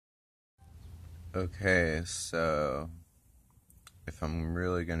Okay, so if I'm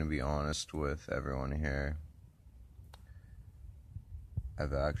really going to be honest with everyone here,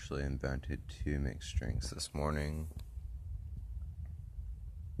 I've actually invented 2 mixed drinks this morning.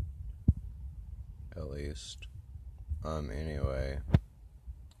 At least. Anyway,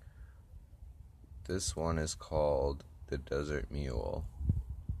 this one is called the Desert Mule.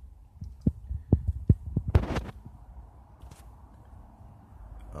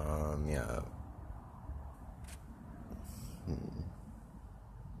 Yeah.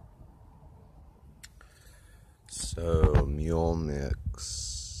 So, mule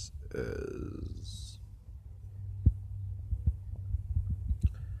mix is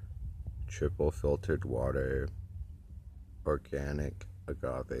triple filtered water, organic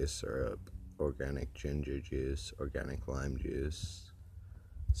agave syrup, organic ginger juice, organic lime juice,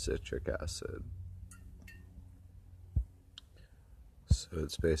 citric acid. So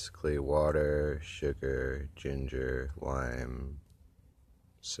it's basically water, sugar, ginger, lime,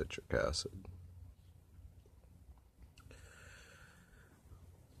 citric acid.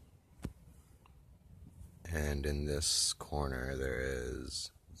 And in this corner there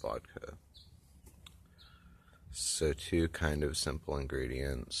is vodka. So 2 kind of simple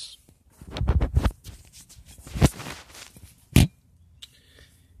ingredients.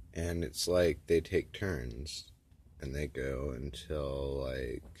 And it's like they take turns. And they go until,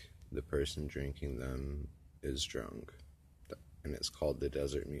 like, the person drinking them is drunk. And it's called the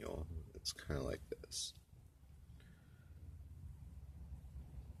Desert Mule. It's kind of like this.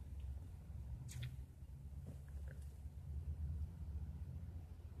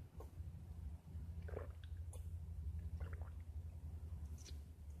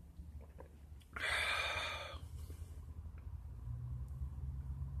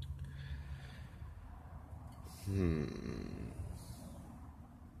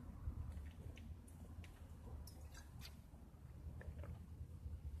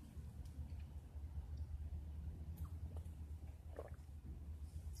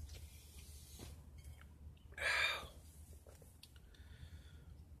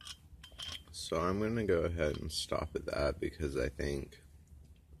 So I'm going to go ahead and stop at that because I think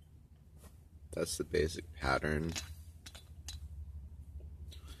that's the basic pattern.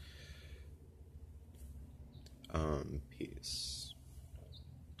 Peace.